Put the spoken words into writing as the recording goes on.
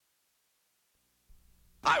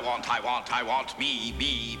I want me,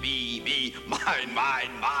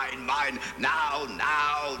 mine, now.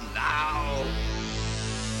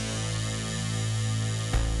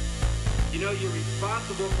 You know you're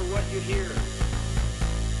responsible for what you hear.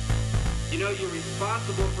 You know you're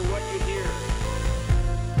responsible for what you hear.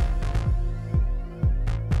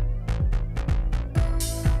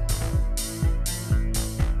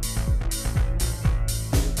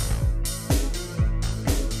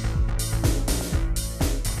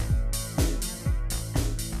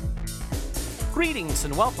 Greetings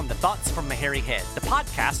and welcome to Thoughts from a Hairy Head, the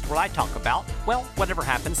podcast where I talk about, well, whatever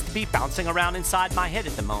happens to be bouncing around inside my head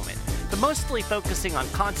at the moment, but mostly focusing on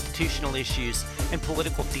constitutional issues and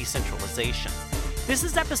political decentralization. This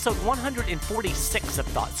is episode 146 of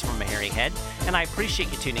Thoughts from a Hairy Head, and I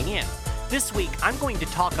appreciate you tuning in. This week, I'm going to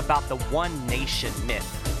talk about the one nation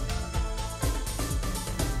myth.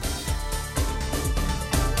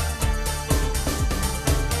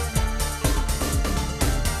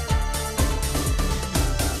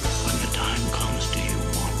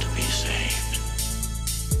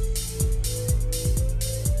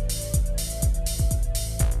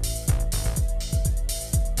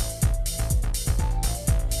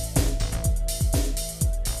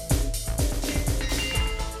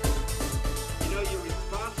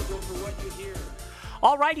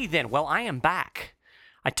 Alrighty then, well, I am back.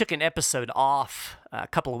 I took an episode off a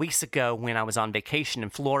couple of weeks ago when I was on vacation in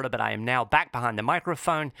Florida, but I am now back behind the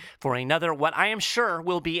microphone for another, what I am sure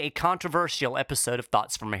will be a controversial episode of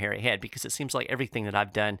Thoughts from a Hairy Head, because it seems like everything that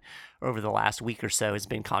I've done over the last week or so has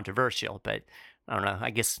been controversial, but I don't know, I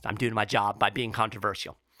guess I'm doing my job by being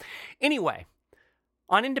controversial. Anyway,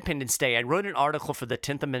 on Independence Day, I wrote an article for the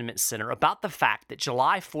 10th Amendment Center about the fact that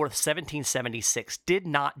July 4th, 1776 did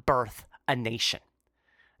not birth a nation.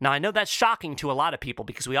 Now, I know that's shocking to a lot of people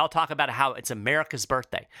because we all talk about how it's America's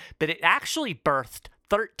birthday, but it actually birthed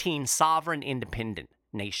 13 sovereign independent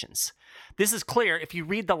nations. This is clear if you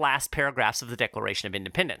read the last paragraphs of the Declaration of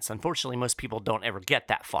Independence. Unfortunately, most people don't ever get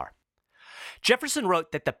that far. Jefferson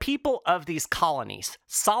wrote that the people of these colonies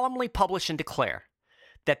solemnly publish and declare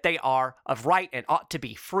that they are of right and ought to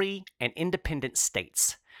be free and independent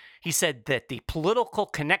states. He said that the political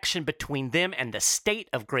connection between them and the state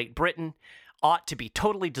of Great Britain ought to be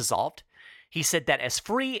totally dissolved. He said that as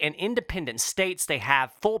free and independent states, they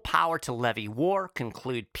have full power to levy war,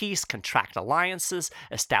 conclude peace, contract alliances,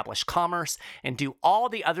 establish commerce, and do all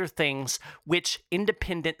the other things which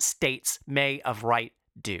independent states may of right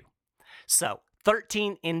do. So,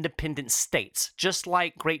 13 independent states, just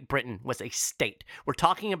like Great Britain was a state. We're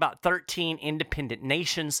talking about 13 independent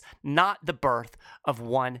nations, not the birth of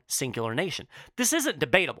one singular nation. This isn't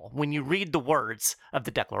debatable when you read the words of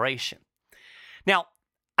the Declaration. Now,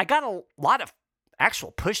 I got a lot of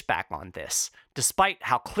actual pushback on this, despite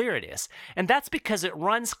how clear it is, and that's because it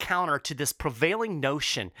runs counter to this prevailing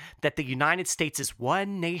notion that the United States is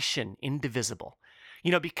one nation, indivisible. You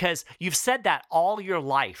know, because you've said that all your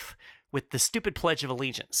life with the stupid Pledge of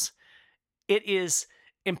Allegiance. It is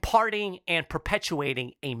imparting and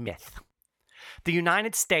perpetuating a myth. The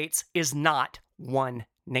United States is not one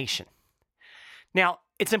nation. Now,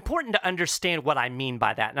 it's important to understand what I mean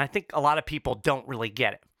by that, and I think a lot of people don't really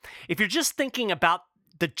get it. If you're just thinking about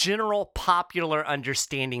the general popular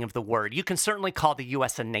understanding of the word, you can certainly call the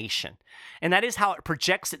U.S. a nation, and that is how it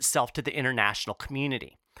projects itself to the international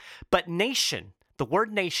community. But nation, the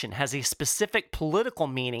word nation, has a specific political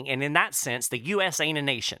meaning, and in that sense, the U.S. ain't a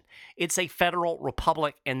nation. It's a federal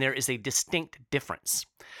republic, and there is a distinct difference.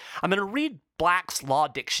 I'm going to read Black's Law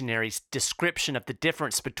Dictionary's description of the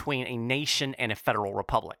difference between a nation and a federal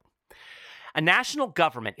republic. A national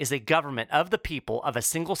government is a government of the people of a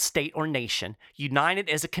single state or nation, united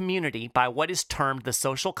as a community by what is termed the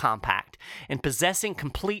social compact, and possessing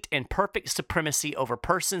complete and perfect supremacy over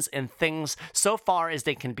persons and things so far as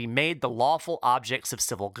they can be made the lawful objects of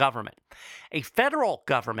civil government. A federal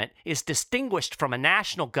government is distinguished from a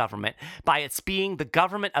national government by its being the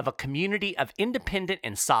government of a community of independent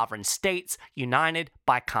and sovereign states united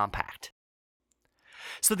by compact.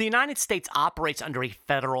 So the United States operates under a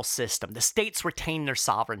federal system. The states retain their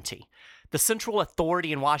sovereignty. The central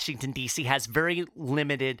authority in Washington, D.C. has very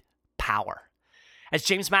limited power. As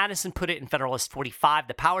James Madison put it in Federalist 45,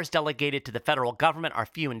 the powers delegated to the federal government are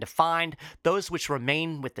few and defined. Those which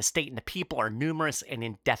remain with the state and the people are numerous and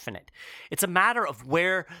indefinite. It's a matter of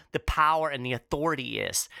where the power and the authority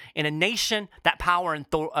is. In a nation, that power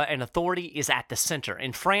and authority is at the center.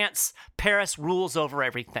 In France, Paris rules over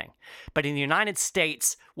everything. But in the United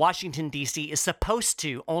States, Washington, D.C. is supposed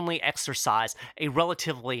to only exercise a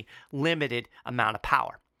relatively limited amount of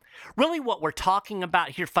power. Really, what we're talking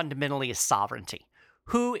about here fundamentally is sovereignty.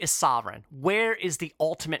 who is sovereign? Where is the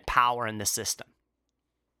ultimate power in the system?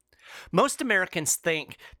 Most Americans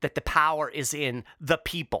think that the power is in the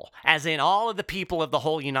people, as in all of the people of the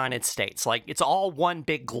whole United States. Like it's all one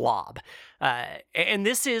big glob. And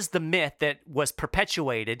this is the myth that was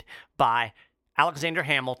perpetuated by Alexander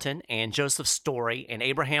Hamilton and Joseph Story and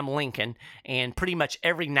Abraham Lincoln and pretty much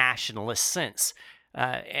every nationalist since.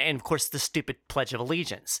 And of course, the stupid Pledge of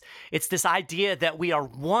Allegiance. It's this idea that we are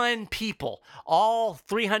one people, all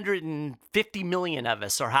 350 million of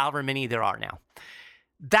us, or however many there are now.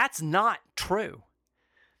 That's not true.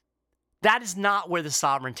 That is not where the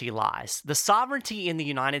sovereignty lies. The sovereignty in the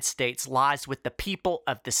United States lies with the people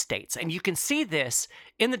of the states. And you can see this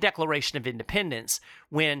in the Declaration of Independence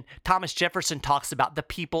when Thomas Jefferson talks about the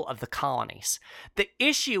people of the colonies. The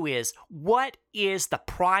issue is, what is the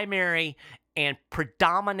primary and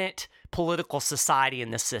predominant political society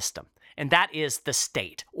in the system? And that is the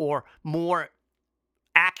state, or more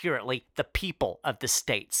accurately, the people of the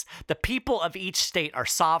states. The people of each state are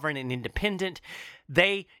sovereign and independent.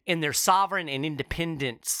 They, in their sovereign and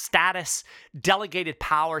independent status, delegated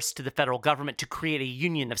powers to the federal government to create a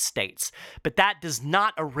union of states. But that does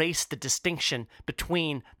not erase the distinction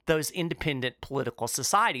between those independent political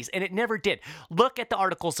societies, and it never did. Look at the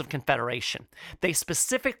Articles of Confederation. They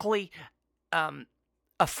specifically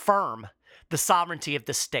affirm the sovereignty of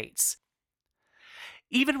the states.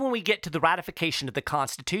 Even when we get to the ratification of the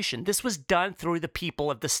Constitution, this was done through the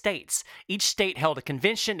people of the states. Each state held a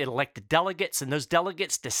convention, it elected delegates, and those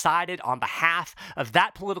delegates decided on behalf of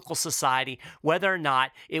that political society whether or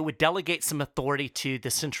not it would delegate some authority to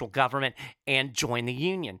the central government and join the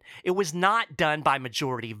Union. It was not done by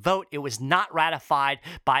majority vote. It was not ratified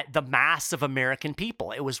by the mass of American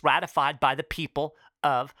people. It was ratified by the people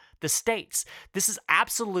of the states. This is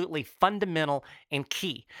absolutely fundamental and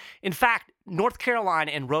key. In fact, North Carolina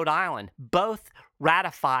and Rhode Island both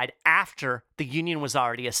ratified after the Union was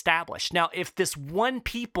already established. Now, if this one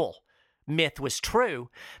people myth was true,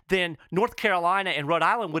 then North Carolina and Rhode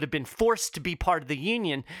Island would have been forced to be part of the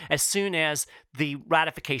Union as soon as the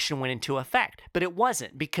ratification went into effect. But it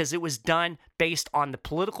wasn't, because it was done based on the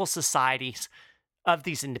political societies of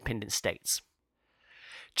these independent states.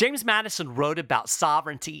 James Madison wrote about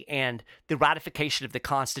sovereignty and the ratification of the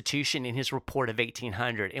Constitution in his report of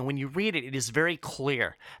 1800. And when you read it, it is very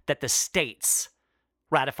clear that the states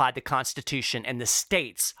ratified the Constitution and the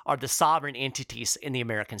states are the sovereign entities in the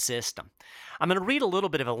American system. I'm going to read a little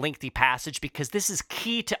bit of a lengthy passage because this is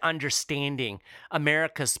key to understanding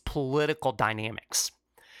America's political dynamics.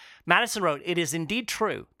 Madison wrote, "It is indeed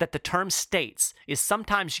true that the term states is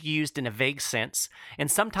sometimes used in a vague sense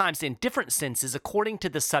and sometimes in different senses according to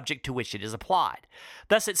the subject to which it is applied.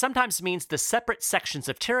 Thus, it sometimes means the separate sections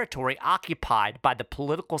of territory occupied by the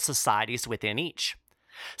political societies within each.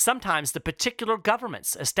 Sometimes the particular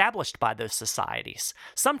governments established by those societies.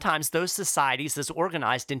 Sometimes those societies as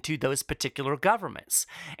organized into those particular governments.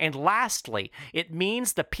 And lastly, it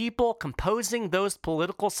means the people composing those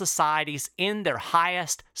political societies in their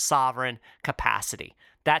highest sovereign capacity."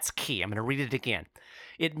 That's key. I'm going to read it again.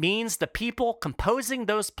 It means the people composing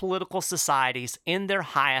those political societies in their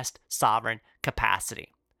highest sovereign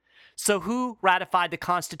capacity. So who ratified the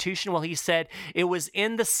Constitution? Well, he said it was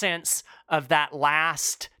in the sense of that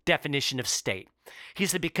last definition of state. He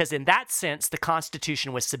said because in that sense, the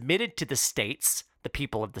Constitution was submitted to the states, the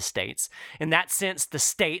people of the states. In that sense, the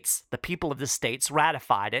states, the people of the states,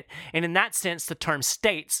 ratified it. And in that sense, the term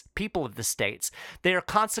states, people of the states, they are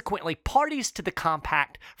consequently parties to the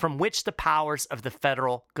compact from which the powers of the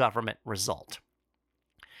federal government result.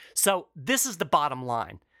 So this is the bottom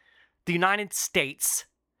line. The United States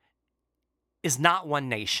is not one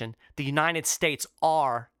nation. The United States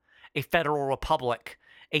are a federal republic,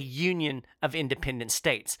 a union of independent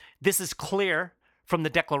states. This is clear from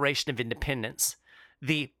the Declaration of Independence.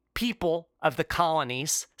 The people of the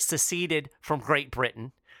colonies seceded from Great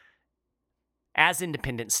Britain as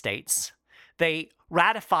independent states. They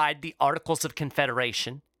ratified the Articles of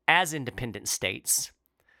Confederation as independent states.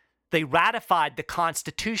 They ratified the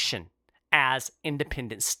Constitution as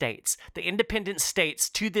independent states. The independent states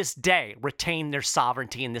to this day retain their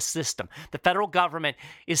sovereignty in this system. The federal government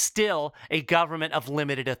is still a government of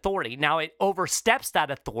limited authority. Now, it oversteps that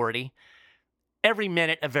authority every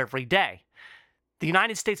minute of every day. The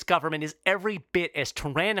United States government is every bit as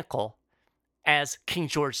tyrannical as King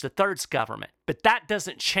George III's government. But that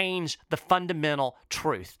doesn't change the fundamental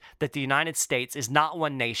truth that the United States is not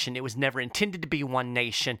one nation. It was never intended to be one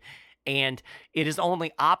nation. And it is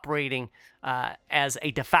only operating as a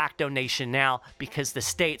de facto nation now because the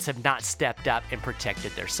states have not stepped up and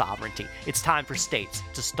protected their sovereignty. It's time for states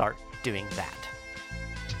to start doing that.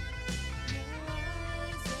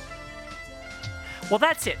 Well,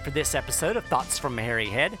 that's it for this episode of Thoughts from a Hairy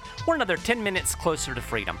Head. We're another 10 minutes closer to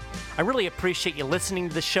freedom. I really appreciate you listening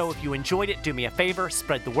to the show. If you enjoyed it, do me a favor,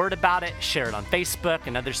 spread the word about it, share it on Facebook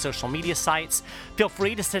and other social media sites. Feel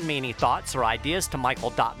free to send me any thoughts or ideas to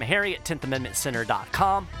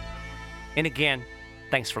michael.maharry@10thamendmentcenter.com. And again,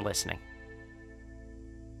 thanks for listening.